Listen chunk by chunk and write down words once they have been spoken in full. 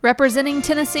Representing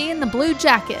Tennessee in the blue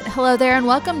jacket. Hello there and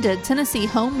welcome to Tennessee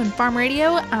Home and Farm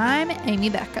Radio. I'm Amy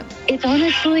Beckham. It's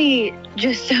honestly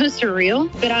just so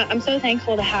surreal, but I'm so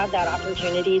thankful to have that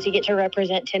opportunity to get to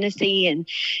represent Tennessee and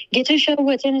get to show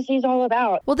what Tennessee is all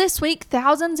about. Well, this week,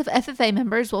 thousands of FFA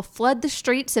members will flood the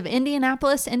streets of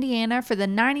Indianapolis, Indiana for the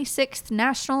 96th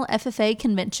National FFA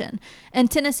Convention.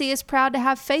 And Tennessee is proud to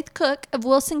have Faith Cook of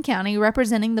Wilson County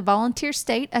representing the volunteer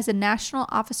state as a national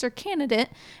officer candidate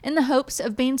in the hopes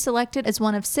of being selected as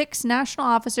one of 6 national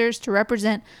officers to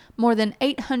represent more than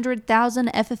 800,000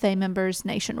 FFA members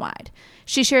nationwide.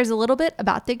 She shares a little bit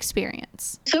about the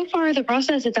experience. So far, the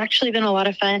process, it's actually been a lot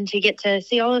of fun to get to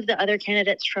see all of the other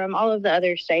candidates from all of the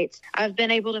other states. I've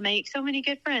been able to make so many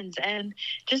good friends and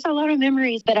just a lot of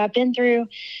memories, but I've been through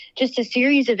just a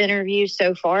series of interviews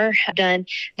so far. I've done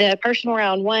the personal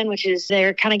round 1, which is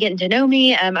they're kind of getting to know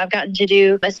me. I've gotten to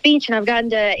do a speech and I've gotten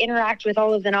to interact with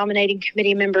all of the nominating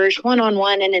committee members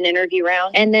one-on-one in an interview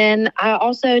round. And then I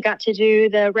also got to do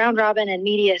the round robin and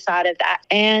media side of that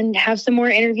and have some more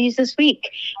interviews this week.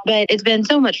 But it's been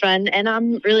so much fun, and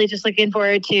I'm really just looking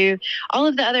forward to all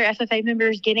of the other FFA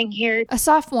members getting here. A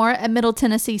sophomore at Middle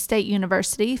Tennessee State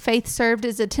University, Faith served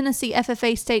as a Tennessee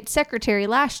FFA State Secretary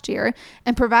last year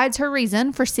and provides her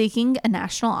reason for seeking a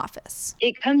national office.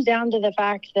 It comes down to the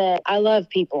fact that I love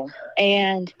people,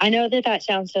 and I know that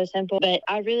sounds so simple, but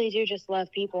I really do just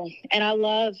love people, and I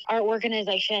love our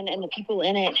organization and the people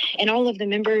in it and all of the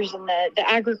members and the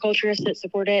agriculturists that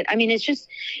support it. I mean,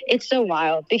 it's so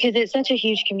wild because it's such a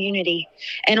huge community,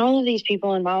 and all of these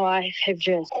people in my life have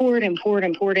just poured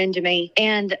into me,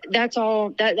 and that's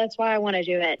why I want to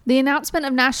do it. The announcement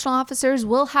of national officers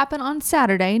will happen on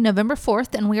Saturday, November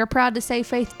 4th, and we are proud to say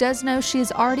Faith does know she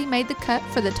has already made the cut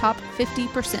for the top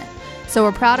 50%. So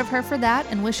we're proud of her for that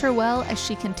and wish her well as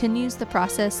she continues the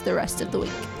process the rest of the week.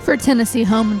 For Tennessee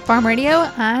Home and Farm Radio,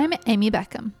 I'm Amy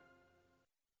Beckham.